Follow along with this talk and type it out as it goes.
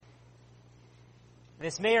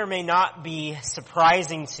This may or may not be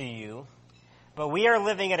surprising to you, but we are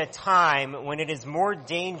living at a time when it is more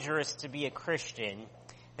dangerous to be a Christian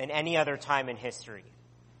than any other time in history.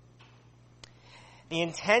 The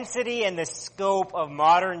intensity and the scope of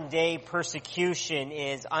modern day persecution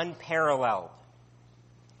is unparalleled.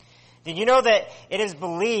 Did you know that it is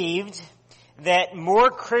believed that more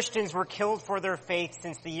Christians were killed for their faith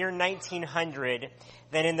since the year 1900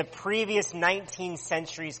 than in the previous 19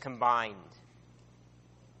 centuries combined?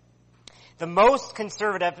 The most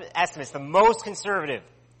conservative estimates,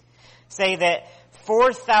 say that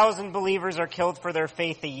 4,000 believers are killed for their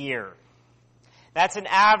faith a year. That's an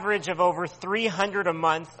average of over 300 a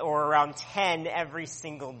month, or around 10 every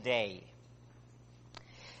single day.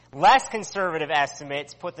 Less conservative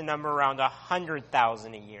estimates put the number around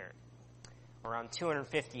 100,000 a year, around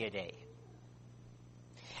 250 a day.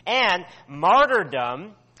 And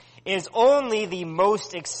martyrdom is only the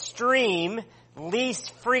most extreme,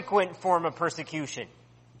 least frequent form of persecution.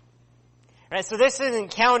 Right? So this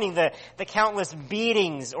isn't counting the countless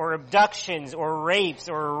beatings or abductions or rapes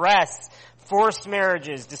or arrests, forced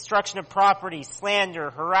marriages, destruction of property,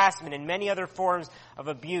 slander, harassment, and many other forms of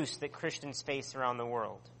abuse that Christians face around the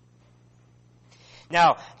world.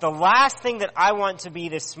 Now, the last thing that I want to be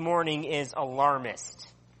this morning is alarmist.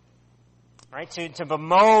 Right? To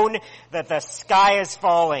bemoan that the sky is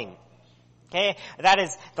falling. Okay? That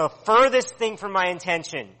is the furthest thing from my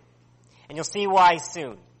intention. And you'll see why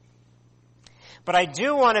soon. But I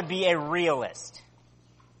do want to be a realist.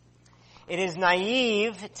 It is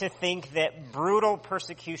naive to think that brutal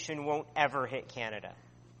persecution won't ever hit Canada.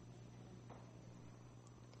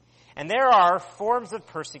 And there are forms of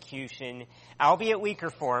persecution, albeit weaker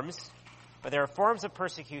forms, but there are forms of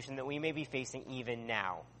persecution that we may be facing even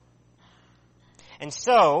now. And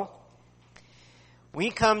so, we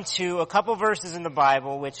come to a couple verses in the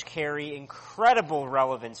Bible which carry incredible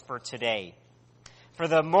relevance for today. For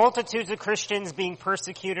the multitudes of Christians being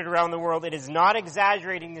persecuted around the world, it is not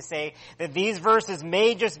exaggerating to say that these verses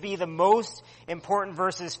may just be the most important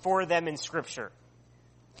verses for them in Scripture.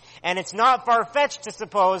 And it's not far-fetched to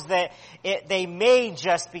suppose that they may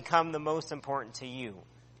just become the most important to you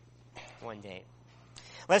one day.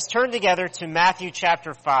 Let's turn together to Matthew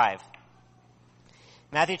chapter 5.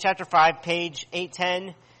 Matthew chapter 5, page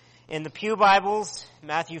 810 in the Pew Bibles.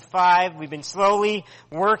 Matthew 5. We've been slowly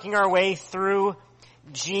working our way through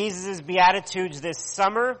Jesus' Beatitudes this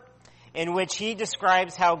summer, in which he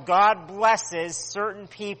describes how God blesses certain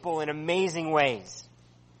people in amazing ways.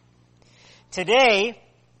 Today,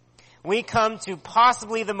 we come to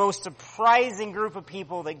possibly the most surprising group of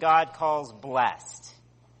people that God calls blessed,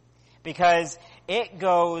 because it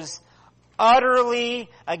goes utterly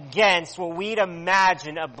against what we'd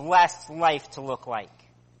imagine a blessed life to look like.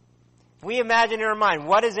 If we imagine in our mind,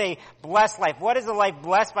 what is a blessed life? What is a life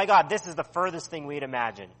blessed by God? This is the furthest thing we'd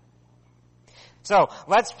imagine. So,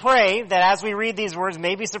 let's pray that as we read these words,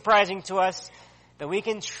 may be surprising to us, that we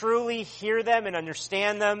can truly hear them and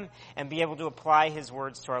understand them and be able to apply his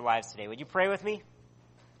words to our lives today. Would you pray with me?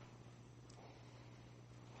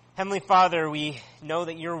 Heavenly Father, we know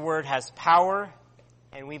that your word has power,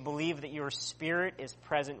 and we believe that your Spirit is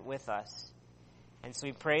present with us. And so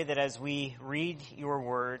we pray that as we read your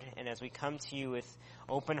word and as we come to you with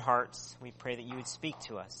open hearts, we pray that you would speak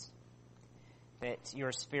to us, that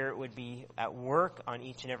your Spirit would be at work on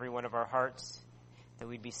each and every one of our hearts, that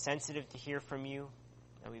we'd be sensitive to hear from you,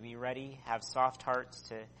 that we'd be ready, have soft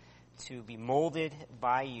hearts to be molded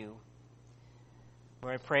by you.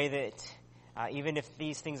 Lord, I pray that even if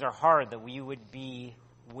these things are hard, that we would be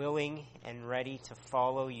willing and ready to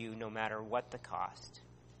follow you no matter what the cost.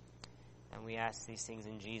 And we ask these things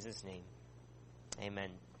in Jesus' name. Amen.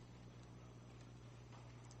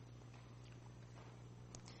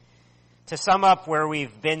 To sum up where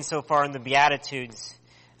we've been so far in the Beatitudes,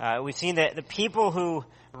 we've seen that the people who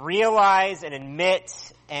realize and admit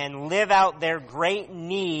and live out their great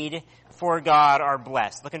need for God are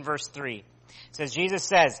blessed. Look in verse 3. It says, Jesus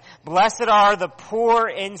says, "Blessed are the poor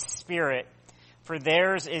in spirit, for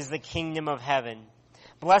theirs is the kingdom of heaven.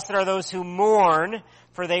 Blessed are those who mourn,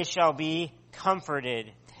 for they shall be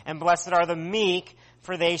comforted. And blessed are the meek,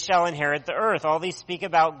 for they shall inherit the earth." All these speak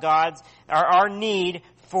about our need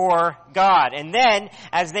for God. And then,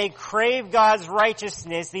 as they crave God's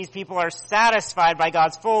righteousness, these people are satisfied by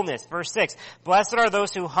God's fullness. Verse 6, "Blessed are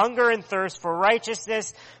those who hunger and thirst for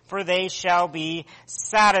righteousness, for they shall be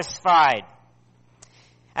satisfied."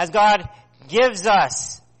 As God gives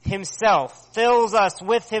us himself, fills us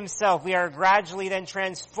with himself, we are gradually then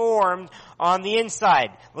transformed on the inside.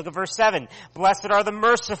 Look at verse 7. "Blessed are the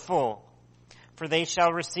merciful, for they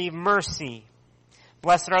shall receive mercy.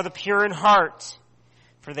 Blessed are the pure in heart,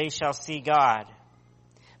 for they shall see God.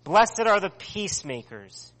 Blessed are the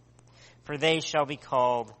peacemakers, for they shall be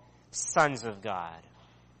called sons of God.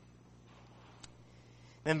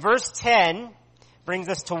 Then verse 10 brings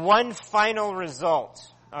us to one final result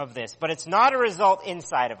of this, but it's not a result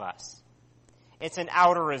inside of us. It's an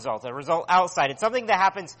outer result, a result outside. It's something that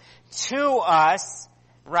happens to us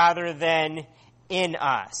rather than in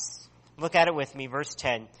us. Look at it with me, verse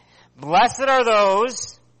 10. Blessed are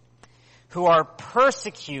those who are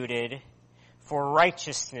persecuted for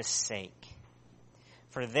righteousness' sake,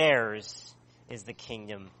 for theirs is the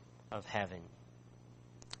kingdom of heaven.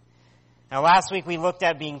 Now last week we looked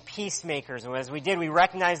at being peacemakers, and as we did, we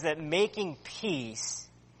recognized that making peace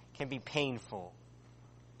can be painful.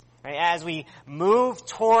 Right? As we move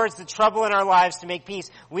towards the trouble in our lives to make peace,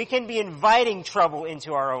 we can be inviting trouble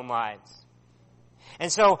into our own lives.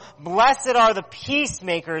 And so, blessed are the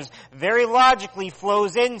peacemakers very logically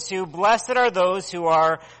flows into, blessed are those who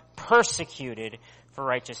are persecuted for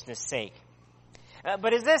righteousness' sake.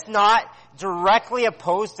 But is this not directly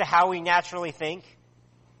opposed to how we naturally think?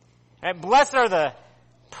 Right? Blessed are the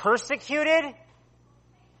persecuted?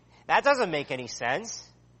 That doesn't make any sense.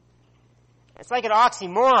 It's like an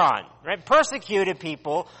oxymoron, right? Persecuted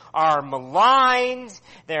people are maligned,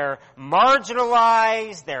 they're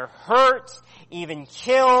marginalized, they're hurt, even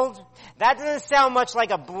killed. That doesn't sound much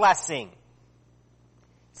like a blessing.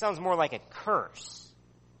 It sounds more like a curse.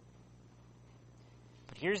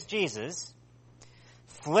 But here's Jesus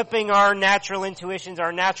flipping our natural intuitions,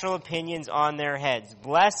 our natural opinions on their heads.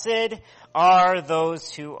 Blessed are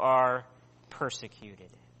those who are persecuted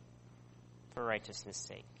for righteousness'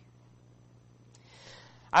 sake.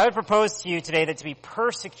 I would propose to you today that to be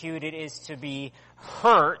persecuted is to be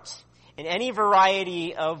hurt in any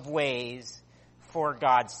variety of ways for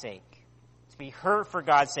God's sake. To be hurt for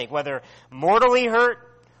God's sake, whether mortally hurt,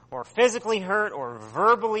 or physically hurt, or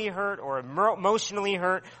verbally hurt, or emotionally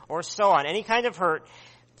hurt, or so on. Any kind of hurt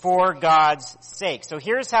for God's sake. So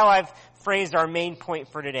here's how I've phrased our main point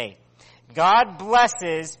for today. God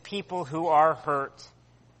blesses people who are hurt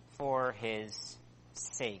for His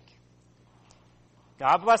sake.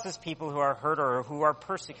 God blesses people who are hurt or who are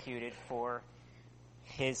persecuted for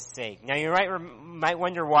His sake. Now you might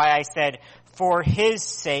wonder why I said for His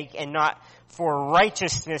sake and not for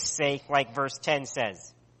righteousness' sake like verse 10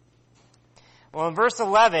 says. Well, in verse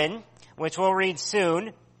 11, which we'll read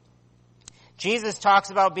soon, Jesus talks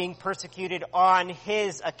about being persecuted on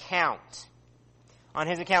His account. On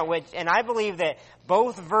His account, and I believe that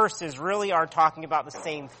both verses really are talking about the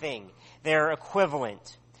same thing. They're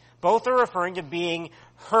equivalent. Both are referring to being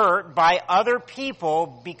hurt by other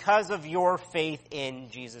people because of your faith in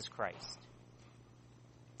Jesus Christ.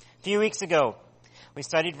 A few weeks ago, we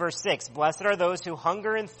studied verse 6. Blessed are those who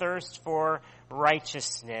hunger and thirst for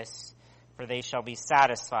righteousness, for they shall be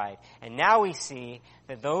satisfied. And now we see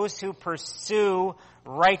that those who pursue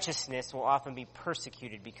righteousness will often be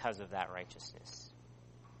persecuted because of that righteousness.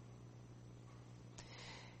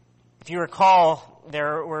 If you recall,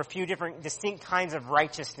 there were a few different distinct kinds of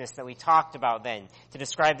righteousness that we talked about then to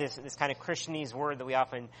describe this kind of Christianese word that we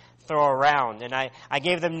often throw around. And I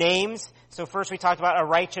gave them names. So first we talked about a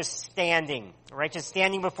righteous standing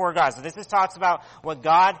before God. So this talks about what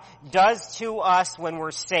God does to us when we're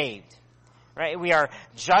saved. Right? We are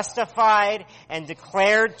justified and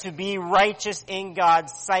declared to be righteous in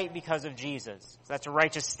God's sight because of Jesus. So that's a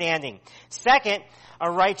righteous standing. Second,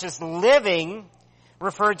 a righteous living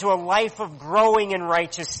referred to a life of growing in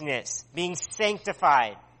righteousness, being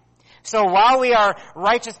sanctified. So while we are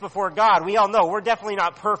righteous before God, we all know we're definitely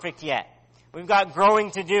not perfect yet. We've got growing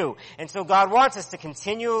to do. And so God wants us to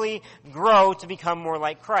continually grow to become more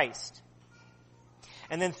like Christ.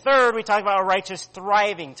 And then third, we talk about a righteous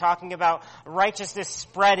thriving, talking about righteousness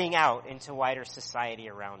spreading out into wider society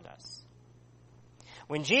around us.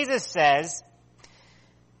 When Jesus says,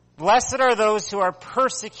 blessed are those who are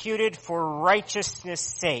persecuted for righteousness'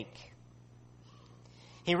 sake,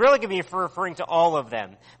 he really could be referring to all of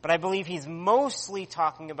them, but I believe he's mostly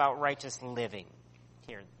talking about righteous living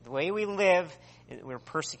here. The way we live, we're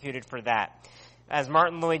persecuted for that. As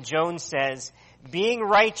Martin Lloyd-Jones says, being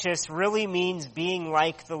righteous really means being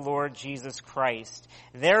like the Lord Jesus Christ.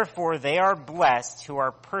 Therefore, they are blessed who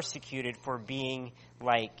are persecuted for being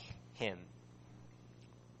like Him.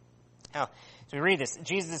 Now, as we read this,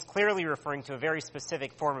 Jesus is clearly referring to a very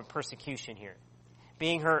specific form of persecution here.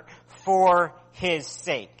 Being hurt for His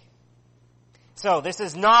sake. So, this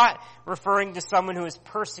is not referring to someone who is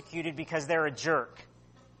persecuted because they're a jerk.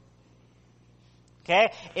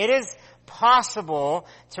 Okay? It is possible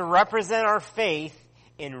to represent our faith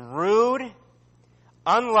in rude,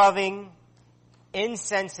 unloving,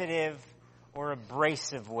 insensitive, or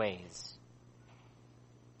abrasive ways.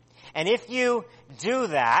 And if you do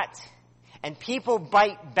that, and people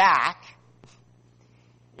bite back,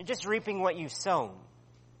 you're just reaping what you've sown.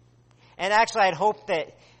 And actually, I'd hope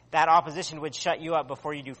that that opposition would shut you up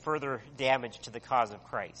before you do further damage to the cause of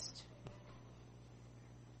Christ.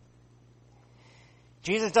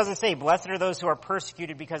 Jesus doesn't say, blessed are those who are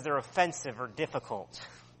persecuted because they're offensive or difficult.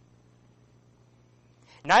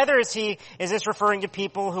 Neither is this referring to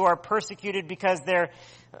people who are persecuted because they're,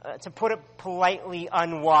 to put it politely,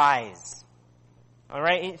 unwise. All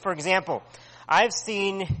right? For example, I've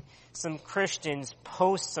seen some Christians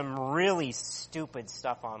post some really stupid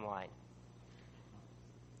stuff online.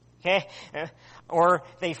 Okay? Or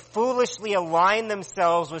they foolishly align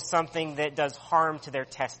themselves with something that does harm to their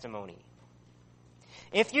testimony.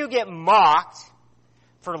 If you get mocked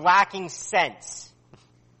for lacking sense,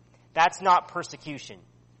 that's not persecution.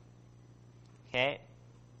 Okay?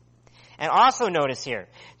 And also notice here,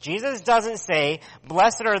 Jesus doesn't say,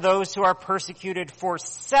 blessed are those who are persecuted for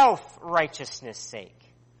self-righteousness' sake.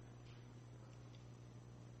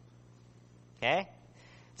 Okay?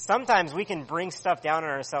 Sometimes we can bring stuff down on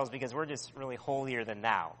ourselves because we're just really holier than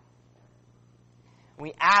thou.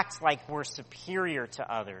 We act like we're superior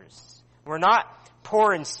to others. We're not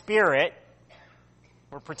poor in spirit.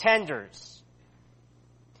 We're pretenders.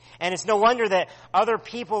 And it's no wonder that other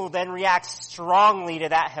people then react strongly to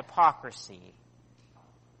that hypocrisy.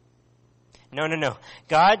 No.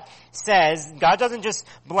 God doesn't just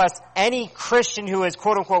bless any Christian who is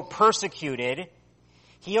quote unquote persecuted.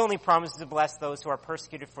 He only promises to bless those who are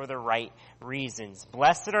persecuted for the right reasons.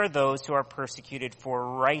 Blessed are those who are persecuted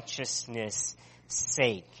for righteousness'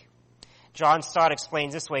 sake. John Stott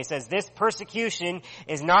explains this way. He says, this persecution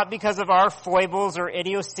is not because of our foibles or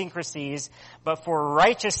idiosyncrasies, but for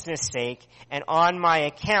righteousness' sake and on my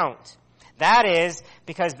account. That is,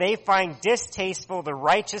 because they find distasteful the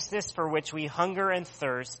righteousness for which we hunger and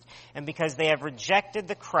thirst, and because they have rejected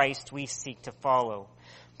the Christ we seek to follow.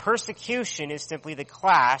 Persecution is simply the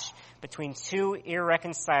clash between two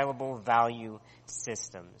irreconcilable value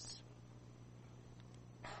systems.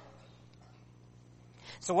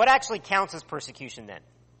 So what actually counts as persecution then?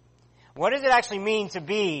 What does it actually mean to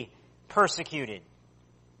be persecuted?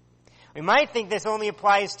 We might think this only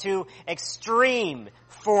applies to extreme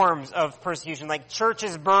forms of persecution, like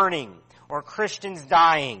churches burning or Christians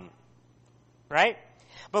dying. Right?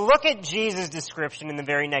 But look at Jesus' description in the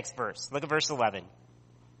very next verse. Look at verse 11.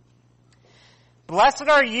 Blessed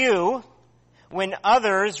are you when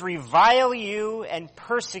others revile you and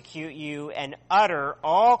persecute you and utter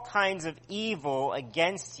all kinds of evil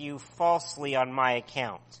against you falsely on my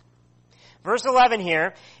account. Verse 11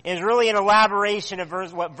 here is really an elaboration of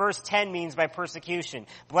what verse 10 means by persecution.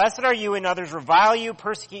 Blessed are you when others revile you,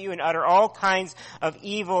 persecute you, and utter all kinds of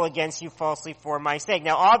evil against you falsely for my sake.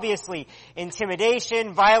 Now obviously,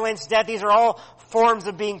 intimidation, violence, death, these are all forms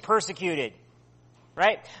of being persecuted.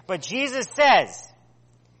 Right? But Jesus says,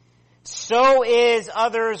 so is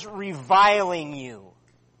others reviling you.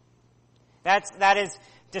 That is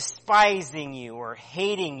despising you or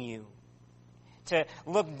hating you. To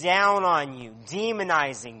look down on you,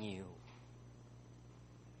 demonizing you.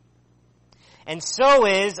 And so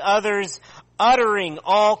is others uttering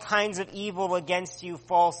all kinds of evil against you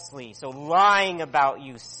falsely. So lying about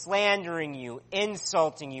you, slandering you,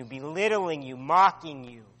 insulting you, belittling you, mocking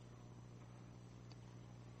you.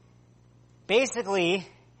 Basically,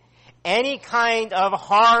 any kind of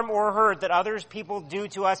harm or hurt that others people do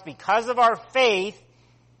to us because of our faith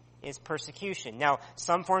is persecution. Now,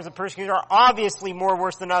 some forms of persecution are obviously more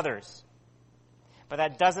worse than others. But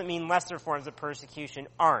that doesn't mean lesser forms of persecution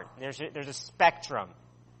aren't. There's a spectrum.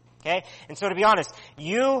 Okay? And so to be honest,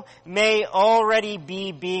 you may already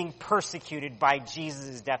be being persecuted by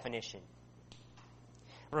Jesus' definition.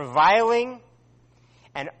 Reviling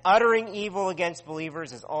and uttering evil against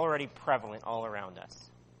believers is already prevalent all around us.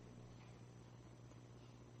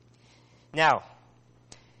 Now,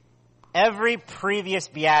 every previous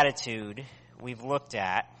beatitude we've looked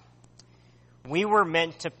at, we were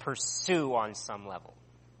meant to pursue on some level.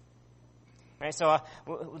 Right? So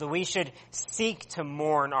we should seek to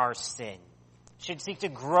mourn our sin. Should seek to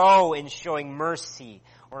grow in showing mercy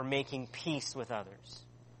or making peace with others.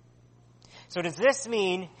 So does this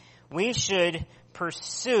mean we should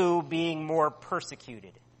pursue being more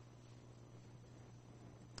persecuted?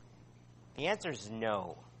 The answer is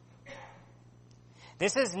no.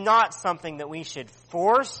 This is not something that we should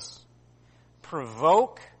force,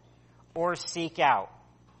 provoke, or seek out.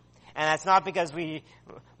 And that's not because we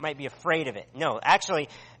might be afraid of it. No, actually,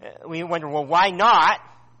 we wonder, well, why not?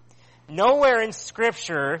 Nowhere in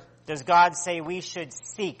Scripture does God say we should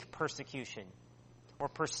seek persecution or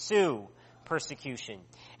pursue persecution?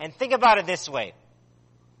 And think about it this way.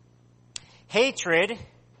 Hatred,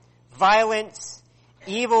 violence,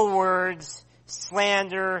 evil words,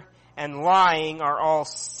 slander, and lying are all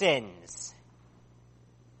sins,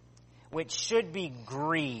 which should be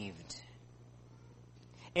grieved.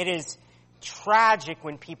 It is tragic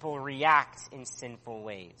when people react in sinful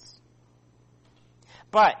ways.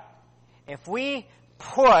 But if we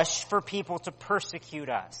push for people to persecute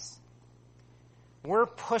us, we're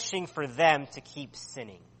pushing for them to keep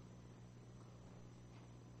sinning.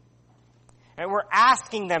 And we're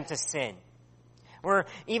asking them to sin. We're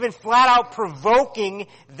even flat out provoking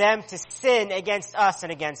them to sin against us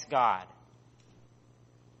and against God.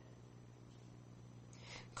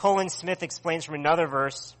 Colin Smith explains from another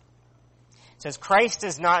verse. It says, Christ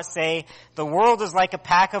does not say, the world is like a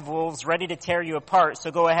pack of wolves ready to tear you apart,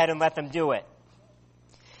 so go ahead and let them do it.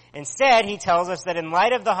 Instead, he tells us that in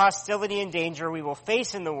light of the hostility and danger we will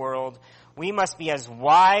face in the world, we must be as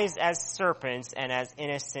wise as serpents and as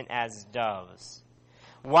innocent as doves.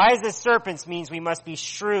 Wise as serpents means we must be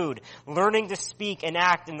shrewd, learning to speak and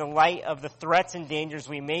act in the light of the threats and dangers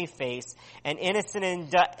we may face. And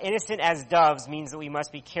innocent as doves means that we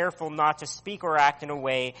must be careful not to speak or act in a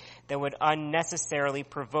way that would unnecessarily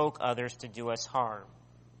provoke others to do us harm.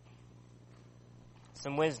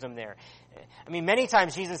 Some wisdom there. I mean, many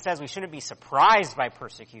times Jesus says we shouldn't be surprised by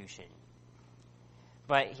persecution,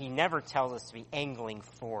 but he never tells us to be angling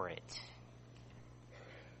for it.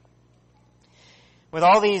 With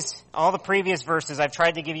all the previous verses, I've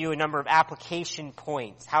tried to give you a number of application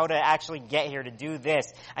points, how to actually get here, to do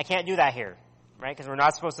this. I can't do that here, right? Because we're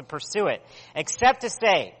not supposed to pursue it. Except to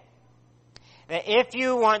say that if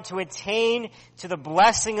you want to attain to the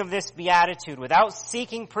blessing of this beatitude without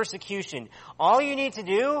seeking persecution, all you need to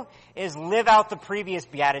do is live out the previous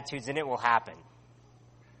beatitudes and it will happen.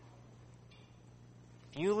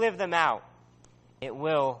 If you live them out, it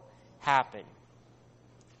will happen.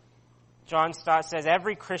 John Stott says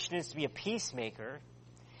every Christian is to be a peacemaker,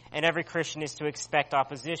 and every Christian is to expect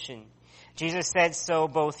opposition. Jesus said so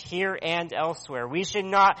both here and elsewhere. We should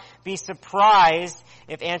not be surprised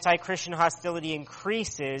if anti-Christian hostility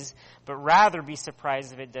increases, but rather be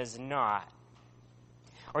surprised if it does not.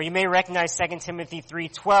 Or you may recognize 2 Timothy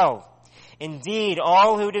 3:12. Indeed,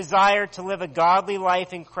 all who desire to live a godly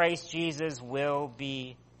life in Christ Jesus will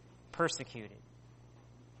be persecuted.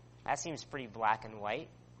 That seems pretty black and white.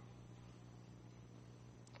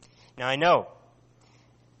 Now I know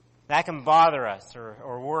that can bother us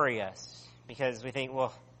or worry us because we think,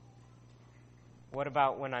 well, what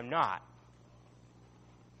about when I'm not?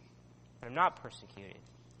 When I'm not persecuted?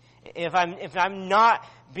 If I'm not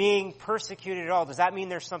being persecuted at all, does that mean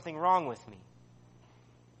there's something wrong with me?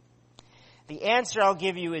 The answer I'll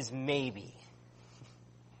give you is maybe.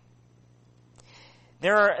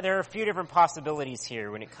 There are a few different possibilities here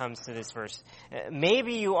when it comes to this verse.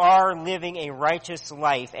 Maybe you are living a righteous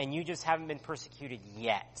life and you just haven't been persecuted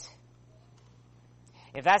yet.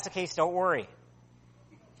 If that's the case, don't worry.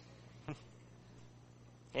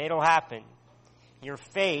 It'll happen. Your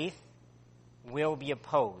faith will be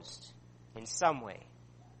opposed in some way,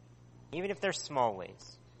 even if they're small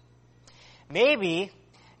ways. Maybe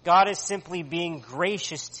God is simply being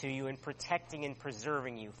gracious to you and protecting and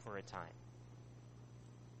preserving you for a time.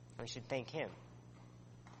 We should thank him.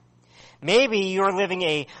 Maybe you're living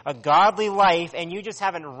a godly life and you just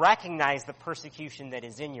haven't recognized the persecution that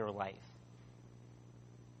is in your life.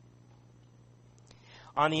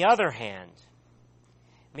 On the other hand,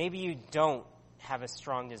 maybe you don't have a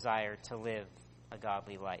strong desire to live a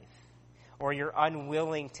godly life, or you're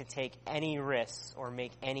unwilling to take any risks or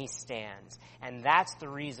make any stands, and that's the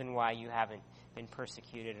reason why you haven't been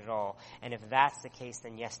persecuted at all. And if that's the case,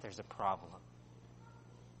 then yes, there's a problem.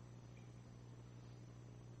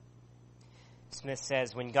 Smith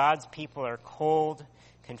says, when God's people are cold,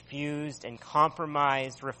 confused, and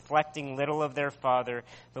compromised, reflecting little of their Father,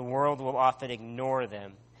 the world will often ignore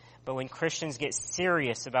them. But when Christians get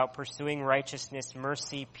serious about pursuing righteousness,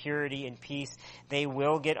 mercy, purity, and peace, they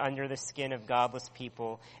will get under the skin of godless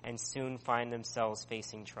people and soon find themselves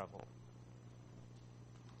facing trouble.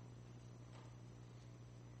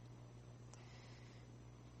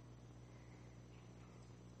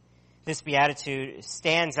 This beatitude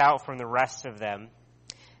stands out from the rest of them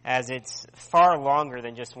as it's far longer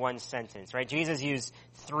than just one sentence, right? Jesus used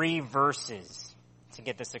 3 verses to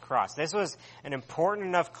get this across. This was an important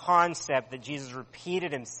enough concept that Jesus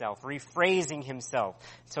repeated himself, rephrasing himself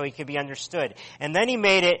so he could be understood. And then he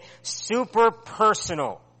made it super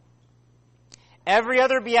personal. Every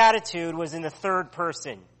other beatitude was in the third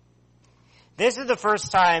person. This is the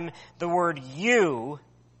first time the word you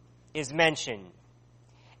is mentioned.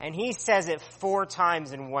 And he says it 4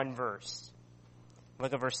 times in one verse.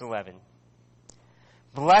 Look at verse 11.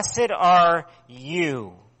 Blessed are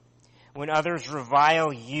you when others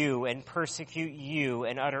revile you and persecute you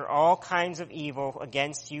and utter all kinds of evil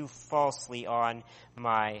against you falsely on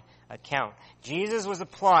my account. Jesus was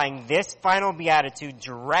applying this final beatitude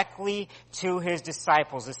directly to his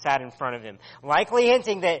disciples that sat in front of him, likely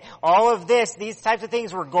hinting that all of these types of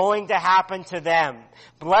things were going to happen to them.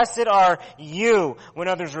 Blessed are you when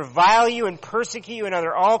others revile you and persecute you and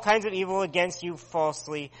utter all kinds of evil against you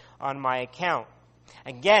falsely on my account.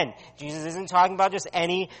 Again, Jesus isn't talking about just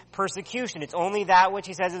any persecution. It's only that which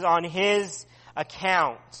he says is on his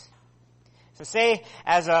account. So say,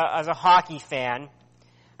 as a hockey fan,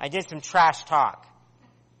 I did some trash talk.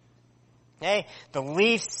 Okay? The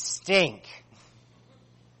Leafs stink.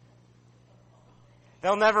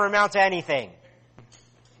 They'll never amount to anything.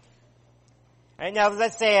 Right, now,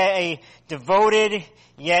 let's say a devoted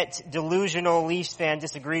yet delusional Leafs fan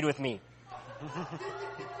disagreed with me.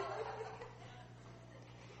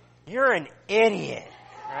 You're an idiot,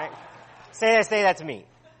 right? Say that to me.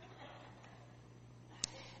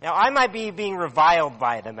 Now, I might be being reviled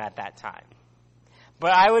by them at that time,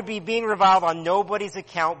 but I would be being reviled on nobody's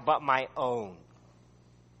account but my own.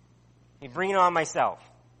 I bring it on myself.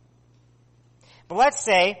 But let's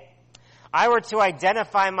say I were to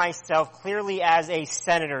identify myself clearly as a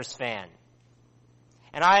Senators fan.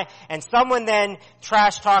 And someone then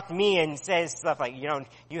trash talked me and says stuff like,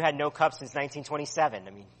 you had no cup since 1927.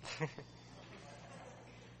 I mean,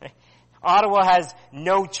 Ottawa has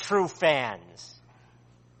no true fans.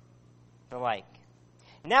 The like.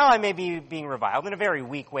 Now I may be being reviled in a very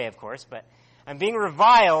weak way, of course, but I'm being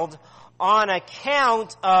reviled on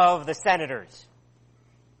account of the Senators.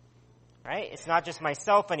 Right? It's not just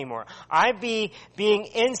myself anymore. I'd be being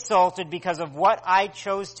insulted because of what I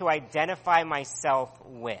chose to identify myself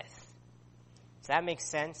with. Does that make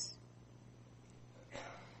sense?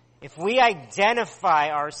 If we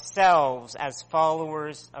identify ourselves as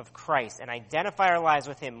followers of Christ and identify our lives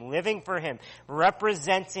with Him, living for Him,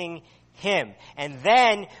 representing Him, and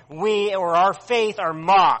then we or our faith are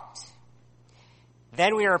mocked,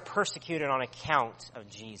 then we are persecuted on account of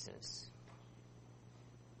Jesus.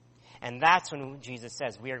 And that's when Jesus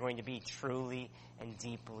says we are going to be truly and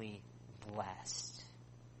deeply blessed.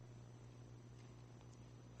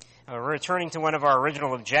 Now, returning to one of our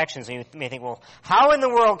original objections, you may think, well, how in the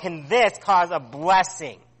world can this cause a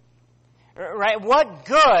blessing? Right? What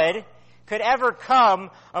good could ever come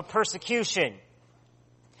of persecution?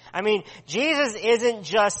 I mean, Jesus isn't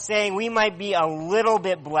just saying we might be a little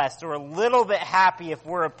bit blessed or a little bit happy if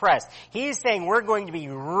we're oppressed. He's saying we're going to be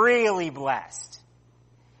really blessed.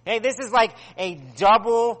 Okay, this is like a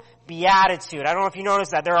double beatitude. I don't know if you noticed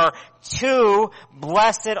that. There are 2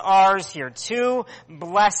 blessed R's here. 2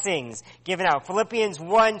 blessings given out. Philippians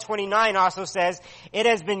 1:29 also says, it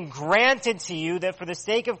has been granted to you that for the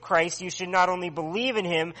sake of Christ you should not only believe in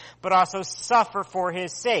Him, but also suffer for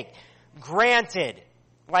His sake. Granted,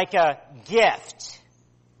 like a gift.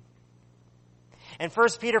 And 1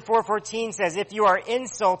 Peter 4:14 says, if you are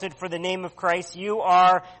insulted for the name of Christ, you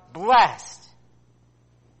are blessed.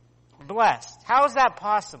 Blessed. How is that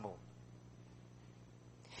possible?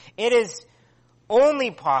 It is only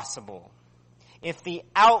possible if the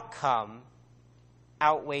outcome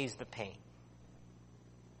outweighs the pain.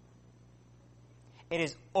 It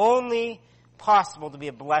is only possible to be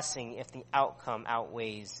a blessing if the outcome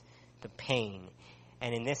outweighs the pain.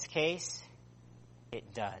 And in this case,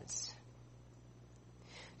 it does.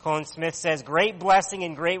 Colin Smith says, great blessing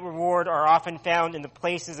and great reward are often found in the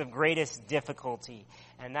places of greatest difficulty.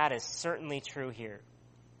 And that is certainly true here.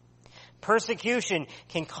 Persecution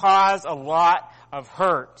can cause a lot of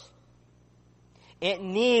hurt. It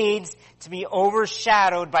needs to be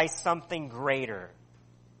overshadowed by something greater.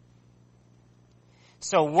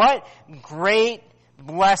 So what great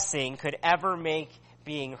blessing could ever make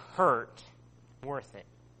being hurt worth it?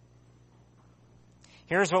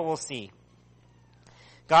 Here's what we'll see.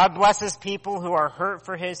 God blesses people who are hurt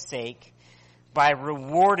for His sake by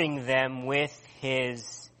rewarding them with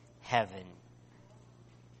His heaven.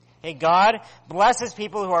 Hey, God blesses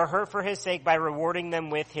people who are hurt for His sake by rewarding them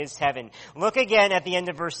with His heaven. Look again at the end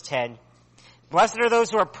of verse 10. Blessed are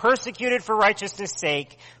those who are persecuted for righteousness'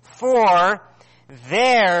 sake, for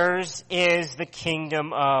theirs is the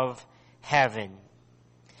kingdom of heaven.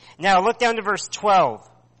 Now look down to verse 12.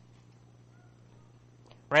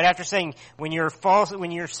 Right after saying, when you're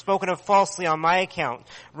spoken of falsely on my account,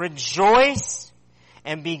 rejoice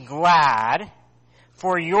and be glad,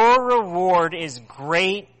 for your reward is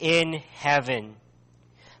great in heaven.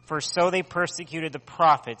 For so they persecuted the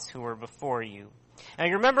prophets who were before you. Now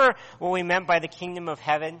you remember what we meant by the kingdom of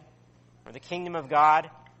heaven, or the kingdom of God?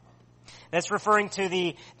 That's referring to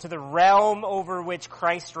the realm over which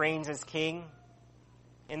Christ reigns as king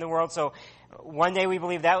in the world. So one day we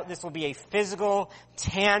believe that this will be a physical,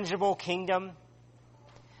 tangible kingdom.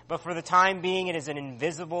 But for the time being, it is an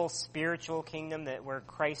invisible, spiritual kingdom where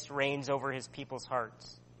Christ reigns over his people's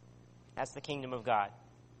hearts. That's the kingdom of God.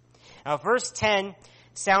 Now, if verse 10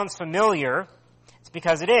 sounds familiar, it's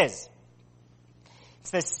because it is.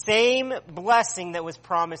 It's the same blessing that was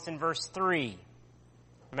promised in verse 3.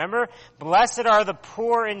 Remember? Blessed are the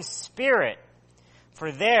poor in spirit,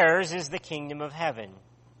 for theirs is the kingdom of heaven.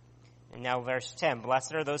 And now verse 10,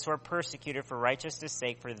 blessed are those who are persecuted for righteousness'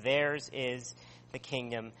 sake, for theirs is the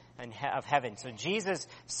kingdom of heaven. So Jesus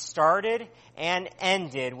started and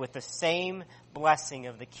ended with the same blessing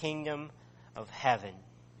of the kingdom of heaven.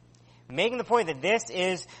 Making the point that this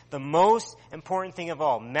is the most important thing of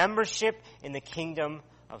all, membership in the kingdom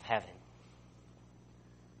of heaven.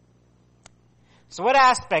 So what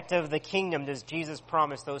aspect of the kingdom does Jesus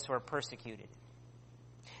promise those who are persecuted?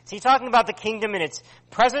 Is he talking about the kingdom in its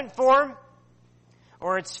present form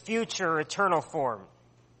or its future eternal form?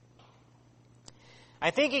 I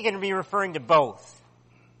think he can be referring to both.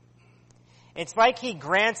 It's like he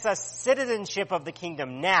grants us citizenship of the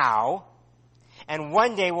kingdom now, and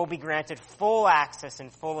one day we'll be granted full access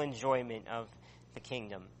and full enjoyment of the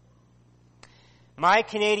kingdom. My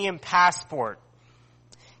Canadian passport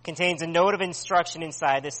contains a note of instruction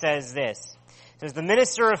inside that says this. It says, the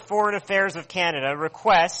Minister of Foreign Affairs of Canada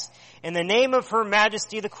requests, in the name of Her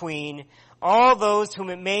Majesty the Queen, all those whom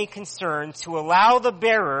it may concern to allow the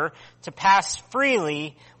bearer to pass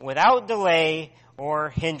freely without delay or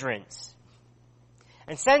hindrance.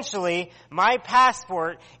 Essentially, my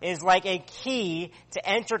passport is like a key to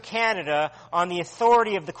enter Canada on the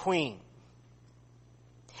authority of the Queen.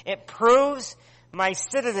 It proves my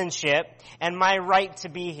citizenship and my right to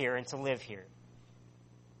be here and to live here.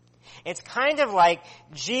 It's kind of like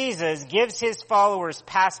Jesus gives his followers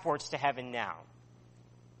passports to heaven now,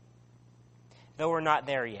 though we're not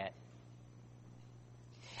there yet.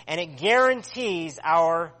 And it guarantees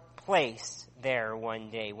our place there one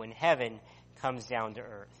day when heaven comes down to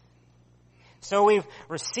earth. So we've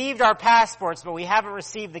received our passports, but we haven't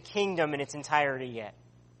received the kingdom in its entirety yet.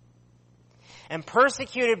 And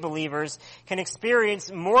persecuted believers can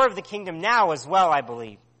experience more of the kingdom now as well, I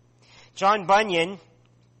believe. John Bunyan, you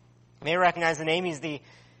may recognize the name, he's the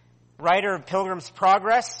writer of Pilgrim's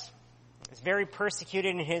Progress. He was very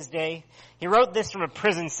persecuted in his day. He wrote this from a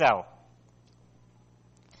prison cell.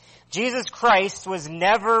 Jesus Christ was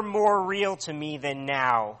never more real to me than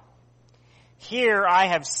now. Here I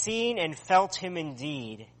have seen and felt him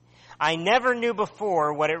indeed. I never knew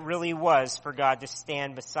before what it really was for God to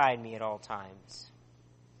stand beside me at all times.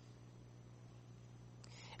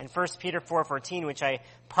 And 1 Peter 4:14, which I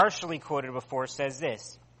partially quoted before, says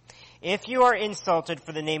this. If you are insulted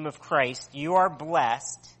for the name of Christ, you are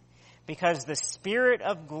blessed because the Spirit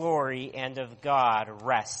of glory and of God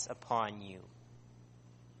rests upon you.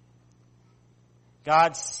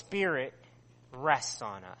 God's Spirit rests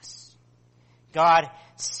on us. God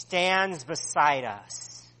stands beside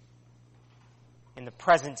us in the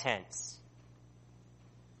present tense.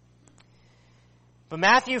 But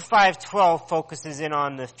Matthew 5:12 focuses in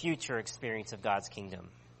on the future experience of God's kingdom.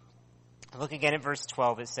 Look again at verse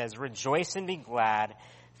 12. It says, rejoice and be glad,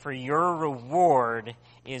 for your reward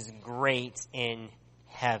is great in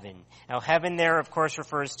heaven. Now, heaven there, of course,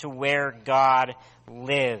 refers to where God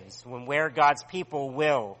lives, where God's people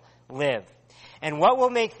will live. And what will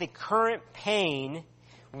make the current pain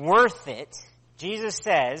worth it, Jesus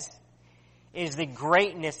says, is the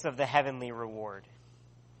greatness of the heavenly reward.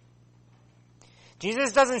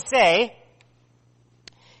 Jesus doesn't say,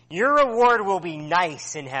 your reward will be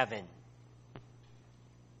nice in heaven.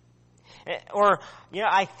 Or,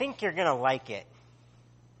 I think you're going to like it.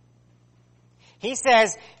 He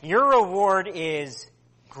says, your reward is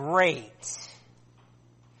great.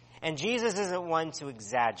 And Jesus isn't one to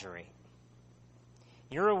exaggerate.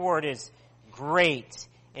 Your reward is great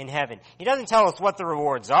in heaven. He doesn't tell us what the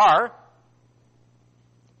rewards are.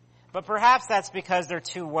 But perhaps that's because they're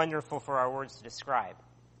too wonderful for our words to describe.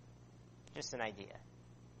 Just an idea.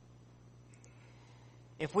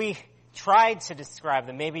 If we tried to describe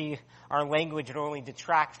them, maybe our language would only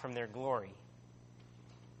detract from their glory.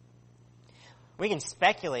 We can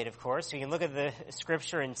speculate, of course. We can look at the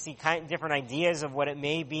scripture and see different ideas of what it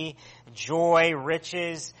may be. Joy,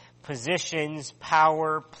 riches, positions,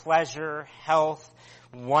 power, pleasure, health,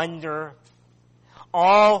 wonder.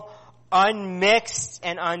 all unmixed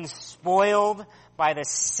and unspoiled by the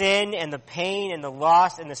sin and the pain and the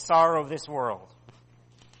loss and the sorrow of this world.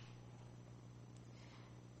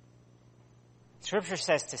 Scripture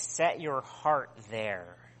says to set your heart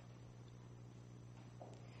there.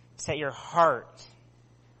 Set your heart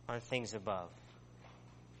on things above.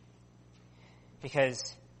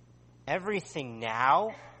 Because everything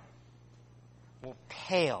now will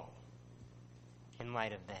pale in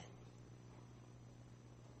light of then.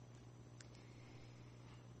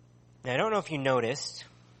 Now, I don't know if you noticed,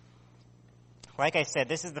 like I said,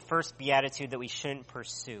 this is the first beatitude that we shouldn't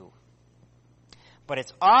pursue. But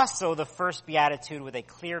it's also the first beatitude with a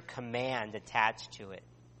clear command attached to it.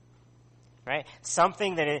 Right?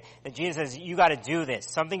 Something that Jesus says, you got to do this.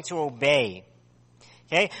 Something to obey.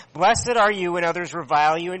 Okay? Blessed are you when others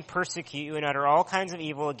revile you and persecute you and utter all kinds of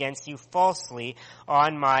evil against you falsely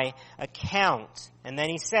on my account. And then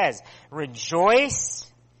he says, rejoice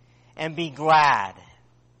and be glad,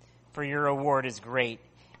 for your reward is great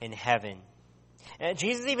in heaven. And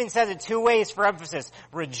Jesus even says it two ways for emphasis.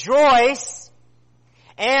 Rejoice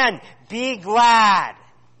and be glad.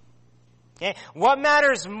 Okay? What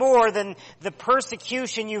matters more than the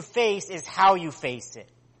persecution you face is how you face it.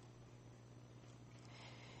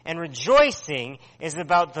 And rejoicing is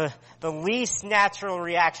about the least natural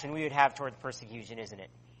reaction we would have toward would isn't it?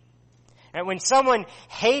 And when someone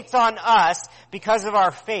hates on us because of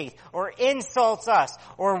our faith, or insults us,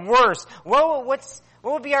 or worse, what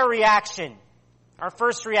would be our reaction? Our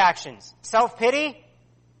first reactions? Self-pity?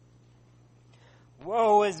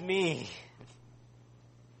 Woe is me.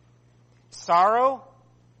 Sorrow?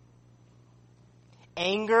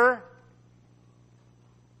 Anger?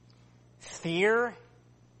 Fear?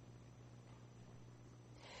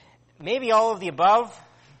 Maybe all of the above.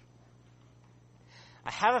 I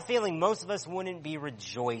have a feeling most of us wouldn't be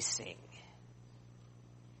rejoicing.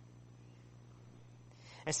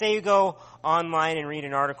 And say you go online and read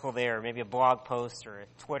an article there, maybe a blog post or a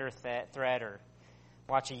Twitter thread or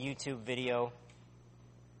watch a YouTube video.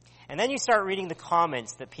 And then you start reading the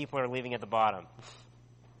comments that people are leaving at the bottom.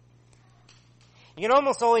 You can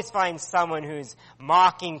almost always find someone who's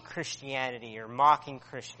mocking Christianity or mocking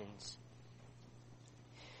Christians.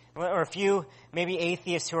 Or a few, maybe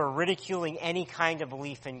atheists who are ridiculing any kind of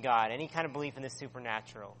belief in God, any kind of belief in the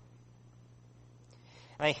supernatural.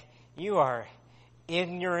 Like, you are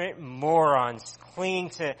ignorant morons clinging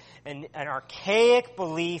to an archaic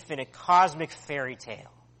belief in a cosmic fairy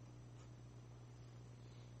tale.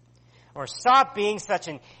 Or stop being such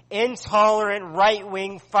an intolerant,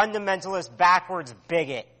 right-wing, fundamentalist, backwards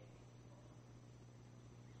bigot.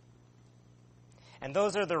 And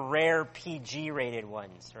those are the rare PG-rated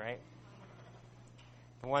ones, right?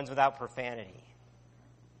 The ones without profanity.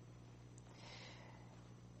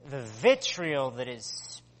 The vitriol that is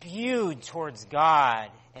spewed towards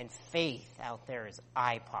God and faith out there is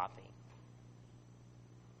eye-popping.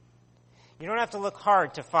 You don't have to look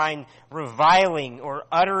hard to find reviling or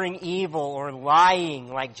uttering evil or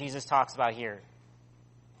lying like Jesus talks about here.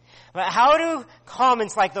 But how do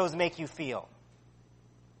comments like those make you feel?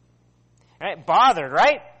 Right? Bothered,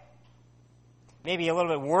 right? Maybe a little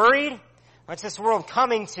bit worried. What's this world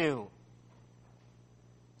coming to?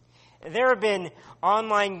 There have been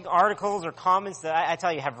online articles or comments that I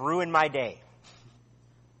tell you have ruined my day.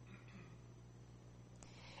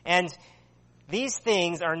 And these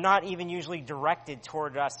things are not even usually directed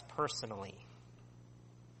toward us personally.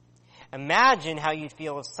 Imagine how you'd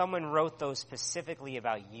feel if someone wrote those specifically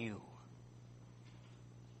about you.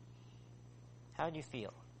 How would you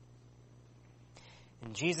feel?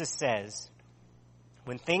 And Jesus says,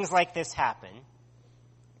 when things like this happen,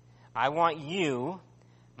 I want you,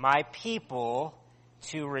 my people,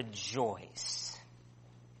 to rejoice.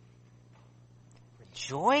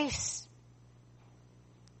 Rejoice?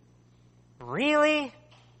 Really?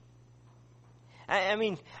 I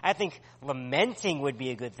mean, I think lamenting would be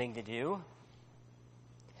a good thing to do.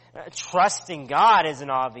 Trusting God is an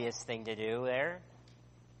obvious thing to do there.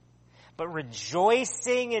 But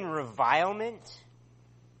rejoicing in revilement?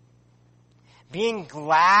 Being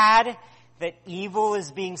glad that evil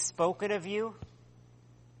is being spoken of you?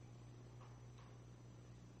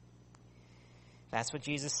 That's what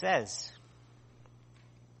Jesus says.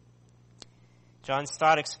 John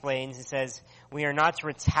Stott explains, he says, we are not to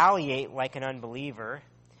retaliate like an unbeliever,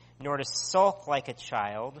 nor to sulk like a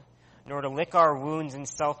child, nor to lick our wounds in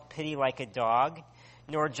self-pity like a dog,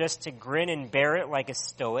 nor just to grin and bear it like a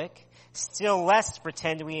stoic, still less to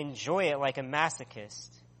pretend we enjoy it like a masochist.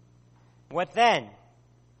 What then?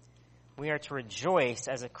 We are to rejoice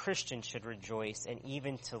as a Christian should rejoice, and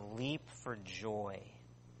even to leap for joy.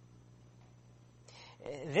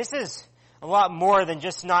 this is a lot more than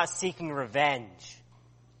just not seeking revenge.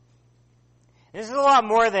 This is a lot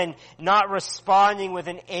more than not responding with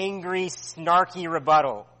an angry, snarky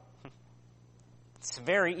rebuttal. It's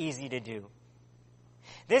very easy to do.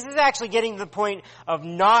 This is actually getting to the point of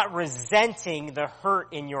not resenting the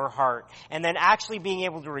hurt in your heart and then actually being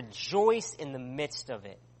able to rejoice in the midst of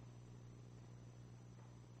it.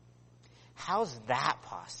 How's that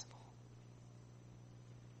possible?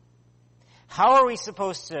 How are we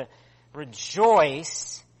supposed to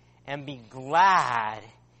rejoice and be glad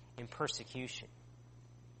in persecution?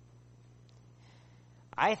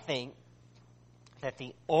 I think that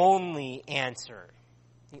the only answer,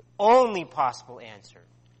 the only possible answer,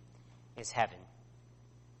 is heaven.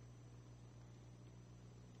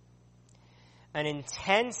 An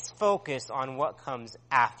intense focus on what comes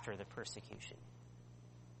after the persecution.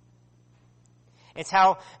 It's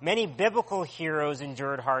how many biblical heroes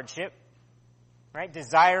endured hardship, right?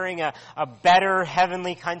 Desiring a better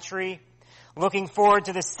heavenly country, looking forward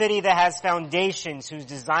to the city that has foundations, whose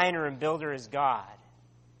designer and builder is God.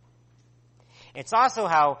 It's also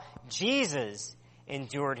how Jesus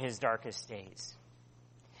endured his darkest days.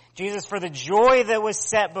 Jesus, for the joy that was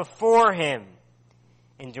set before him,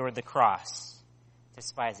 endured the cross,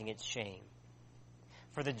 despising its shame.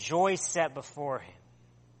 For the joy set before him.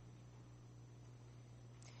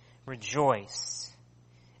 Rejoice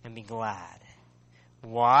and be glad.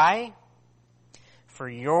 Why? For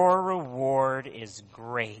your reward is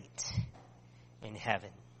great in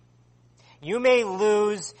heaven. You may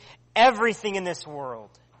lose everything in this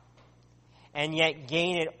world and yet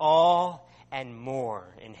gain it all and more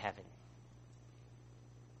in heaven.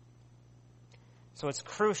 So it's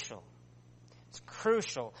crucial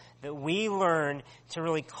that we learn to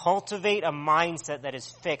really cultivate a mindset that is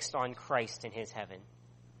fixed on Christ and his heaven.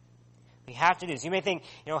 We have to do this. You may think,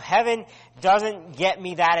 heaven doesn't get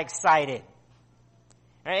me that excited.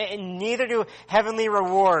 Right? And neither do heavenly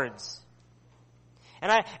rewards.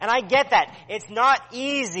 And I get that. It's not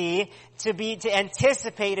easy to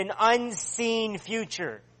anticipate an unseen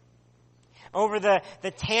future over the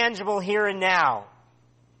tangible here and now.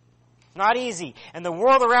 Not easy. And the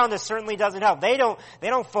world around us certainly doesn't help. They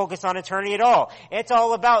don't focus on eternity at all. It's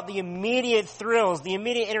all about the immediate thrills, the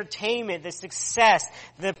immediate entertainment, the success,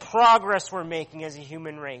 the progress we're making as a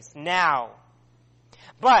human race now.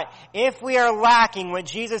 But if we are lacking what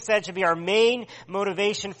Jesus said should be our main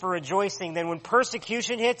motivation for rejoicing, then when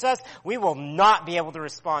persecution hits us, we will not be able to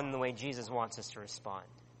respond in the way Jesus wants us to respond.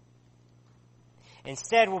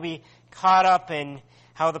 Instead, we'll be caught up in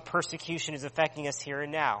how the persecution is affecting us here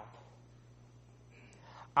and now.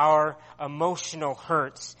 Our emotional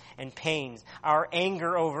hurts and pains, our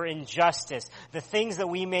anger over injustice, the things that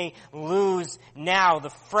we may lose now,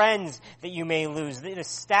 the friends that you may lose, the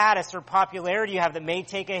status or popularity you have that may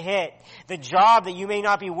take a hit, the job that you may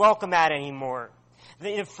not be welcome at anymore,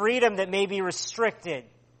 the freedom that may be restricted.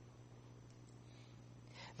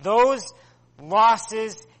 Those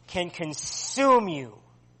losses can consume you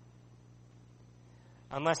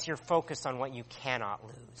unless you're focused on what you cannot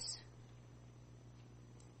lose.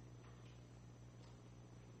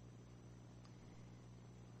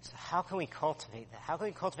 How can we cultivate that? How can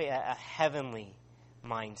we cultivate a heavenly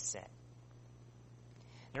mindset?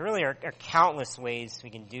 There really are countless ways we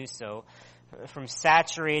can do so. From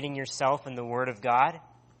saturating yourself in the Word of God,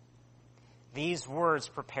 these words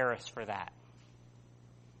prepare us for that.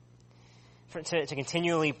 To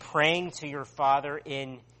continually praying to your Father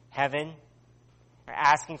in heaven, or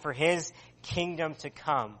asking for His kingdom to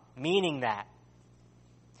come, meaning that.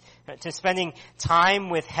 To spending time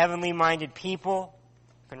with heavenly minded people,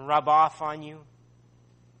 can rub off on you,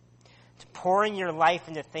 to pouring your life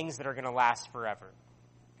into things that are going to last forever.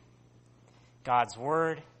 God's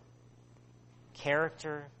Word,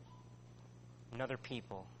 character, and other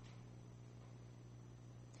people.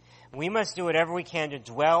 We must do whatever we can to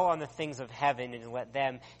dwell on the things of heaven and to let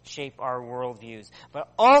them shape our worldviews.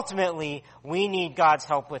 But ultimately, we need God's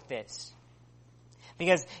help with this.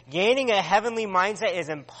 Because gaining a heavenly mindset is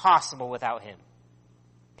impossible without Him.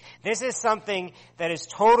 This is something that is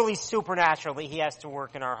totally supernatural that He has to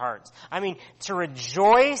work in our hearts. I mean, to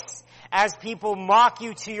rejoice as people mock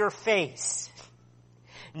you to your face.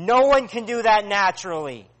 No one can do that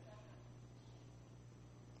naturally.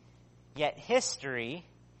 Yet history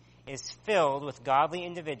is filled with godly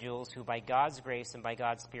individuals who by God's grace and by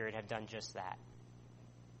God's Spirit have done just that.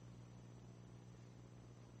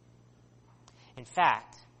 In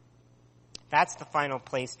fact, that's the final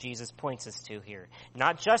place Jesus points us to here.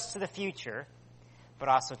 Not just to the future, but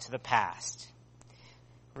also to the past.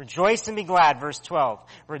 Rejoice and be glad, verse 12.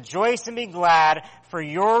 Rejoice and be glad, for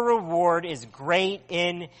your reward is great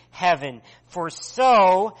in heaven. For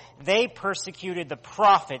so they persecuted the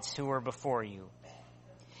prophets who were before you.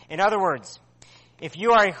 In other words, if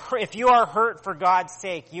you are hurt for God's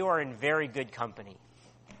sake, you are in very good company.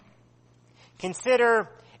 Consider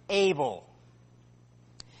Abel,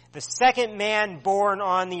 the second man born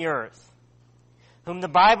on the earth, whom the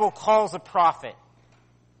Bible calls a prophet.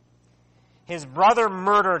 His brother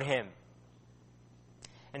murdered him.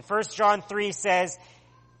 And 1 John 3 says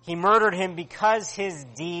he murdered him because his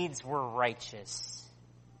deeds were righteous.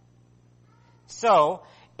 So,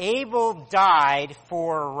 Abel died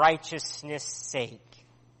for righteousness' sake.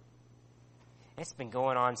 It's been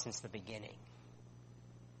going on since the beginning.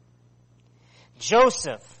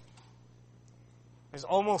 Joseph was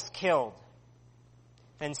almost killed,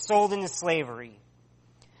 then sold into slavery,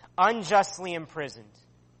 unjustly imprisoned.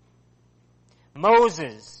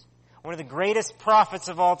 Moses, one of the greatest prophets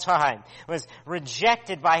of all time, was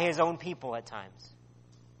rejected by his own people at times.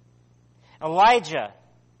 Elijah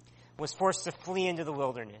was forced to flee into the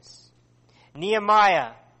wilderness.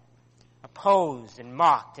 Nehemiah opposed and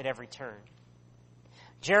mocked at every turn.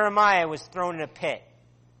 Jeremiah was thrown in a pit.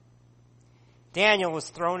 Daniel was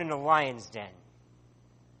thrown in a lion's den.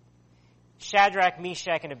 Shadrach,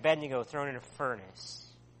 Meshach, and Abednego thrown in a furnace.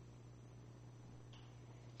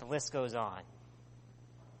 The list goes on.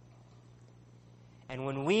 And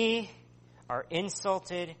when we are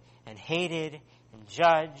insulted and hated and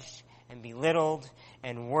judged and belittled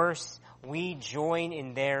and worse, we join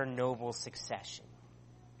in their noble succession.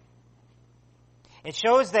 It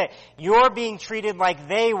shows that you're being treated like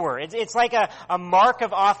they were. It's like a mark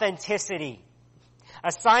of authenticity,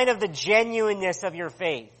 a sign of the genuineness of your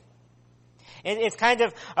faith. It's kind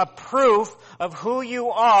of a proof of who you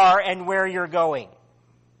are and where you're going.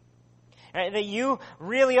 That you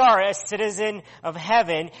really are a citizen of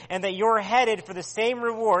heaven and that you're headed for the same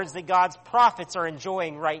rewards that God's prophets are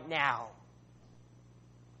enjoying right now.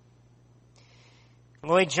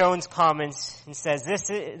 Lloyd Jones comments and says,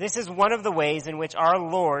 this is one of the ways in which our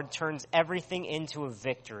Lord turns everything into a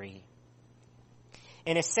victory.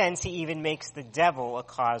 In a sense, he even makes the devil a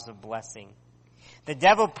cause of blessing. The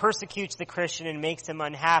devil persecutes the Christian and makes him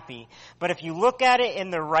unhappy. But if you look at it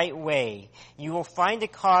in the right way, you will find a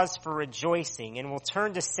cause for rejoicing and will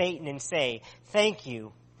turn to Satan and say, "Thank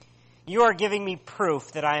you. You are giving me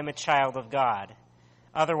proof that I am a child of God.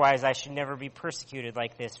 Otherwise, I should never be persecuted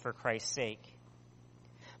like this for Christ's sake."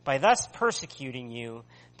 By thus persecuting you,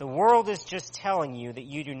 the world is just telling you that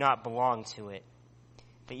you do not belong to it,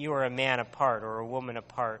 that you are a man apart or a woman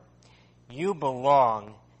apart. You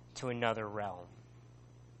belong to another realm.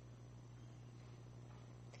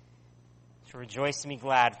 So rejoice and be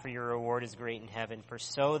glad, for your reward is great in heaven, for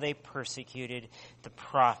so they persecuted the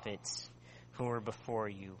prophets who were before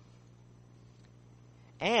you.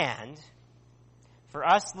 And for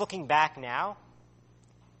us looking back now,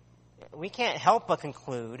 we can't help but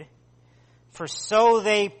conclude, for so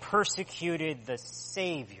they persecuted the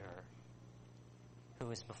Savior who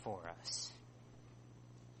was before us.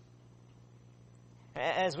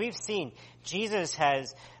 As we've seen, Jesus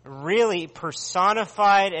has really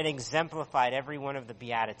personified and exemplified every one of the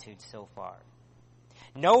Beatitudes so far.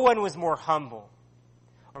 No one was more humble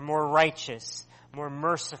or more righteous, more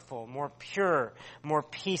merciful, more pure, more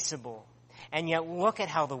peaceable. And yet look at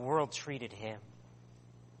how the world treated him.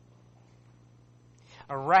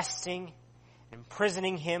 Arresting,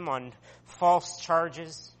 imprisoning him on false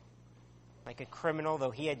charges, like a criminal,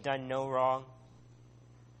 though he had done no wrong.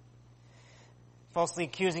 Falsely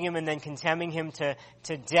accusing him and then condemning him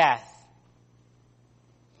to death.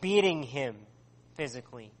 Beating him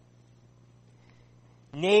physically.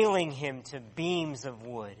 Nailing him to beams of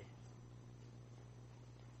wood.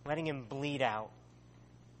 Letting him bleed out.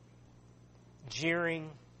 Jeering,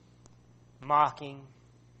 mocking,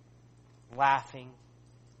 laughing,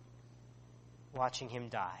 watching him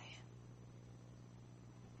die.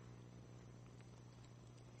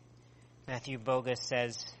 Matthew Bogus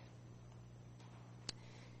says,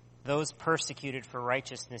 "Those persecuted for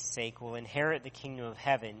righteousness' sake will inherit the kingdom of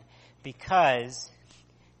heaven because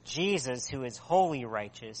Jesus, who is wholly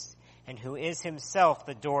righteous and who is himself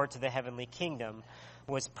the door to the heavenly kingdom,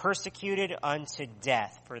 was persecuted unto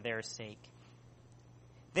death for their sake."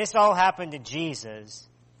 This all happened to Jesus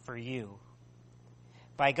for you.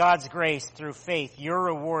 By God's grace, through faith, your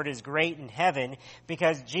reward is great in heaven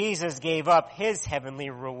because Jesus gave up his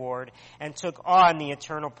heavenly reward and took on the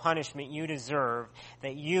eternal punishment you deserve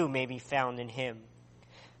that you may be found in him.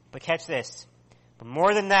 But catch this. But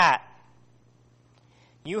more than that,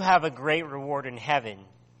 you have a great reward in heaven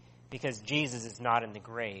because Jesus is not in the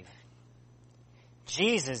grave.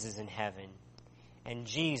 Jesus is in heaven, and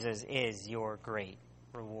Jesus is your great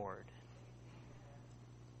reward.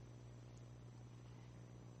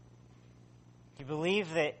 Do you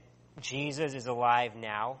believe that Jesus is alive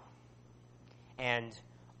now and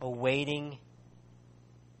awaiting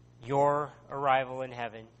your arrival in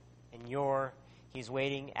heaven, and he's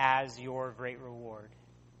waiting as your great reward?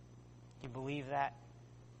 Do you believe that?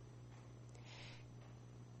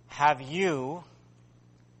 Have you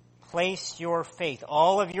placed your faith,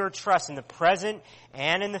 all of your trust in the present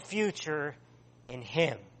and in the future, in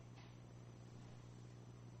Him?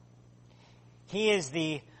 He is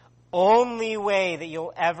the only way that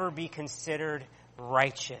you'll ever be considered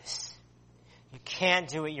righteous. You can't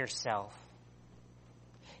do it yourself.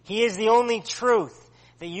 He is the only truth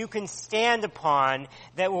that you can stand upon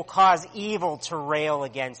that will cause evil to rail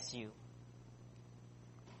against you.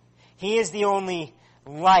 He is the only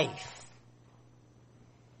life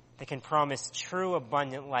that can promise true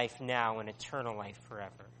abundant life now and eternal life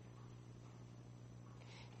forever.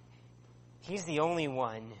 He's the only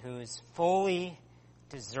one who's fully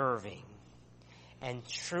deserving and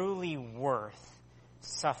truly worth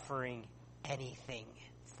suffering anything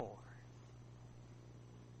for.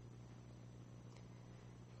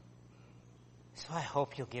 So I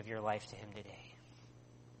hope you'll give your life to Him today,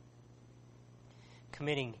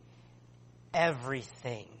 committing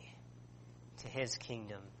everything to His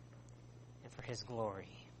kingdom and for His glory.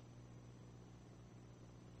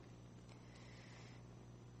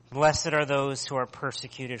 Blessed are those who are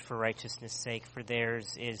persecuted for righteousness' sake, for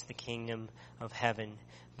theirs is the kingdom of heaven.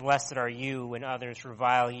 Blessed are you when others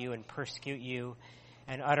revile you and persecute you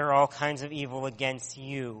and utter all kinds of evil against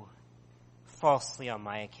you falsely on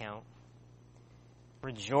my account.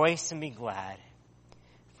 Rejoice and be glad,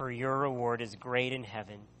 for your reward is great in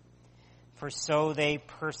heaven. For so they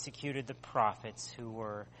persecuted the prophets who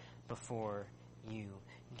were before you.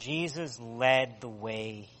 Jesus led the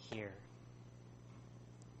way here.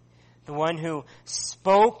 The one who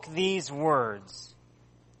spoke these words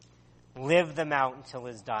lived them out until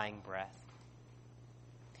his dying breath.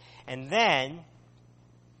 And then,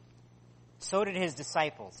 so did his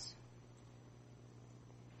disciples,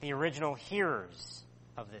 the original hearers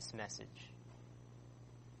of this message.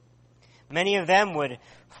 Many of them would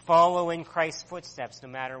follow in Christ's footsteps no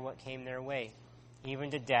matter what came their way,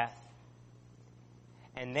 even to death.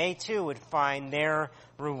 And they too would find their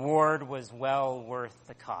reward was well worth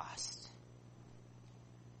the cost.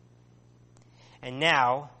 And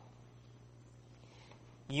now,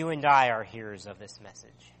 you and I are hearers of this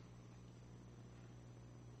message.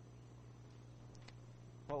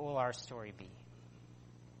 What will our story be?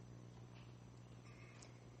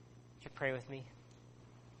 Would you pray with me?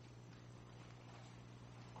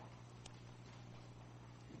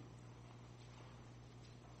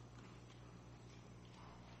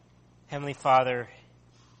 Heavenly Father,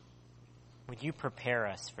 would you prepare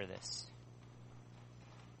us for this?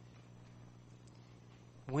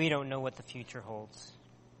 We don't know what the future holds.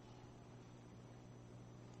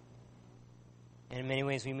 And in many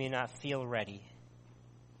ways we may not feel ready.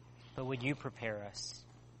 But would you prepare us?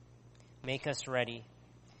 Make us ready.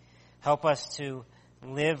 Help us to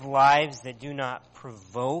live lives that do not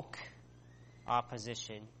provoke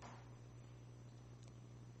opposition,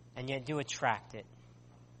 and yet do attract it.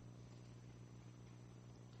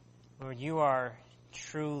 Lord, you are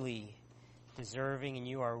truly deserving and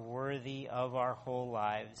you are worthy of our whole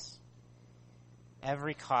lives.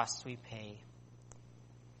 Every cost we pay.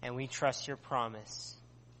 And we trust your promise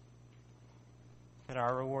that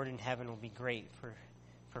our reward in heaven will be great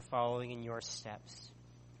for following in your steps.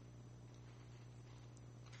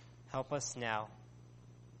 Help us now.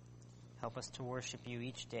 Help us to worship you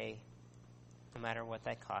each day, no matter what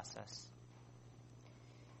that costs us.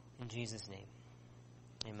 In Jesus' name,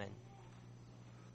 amen.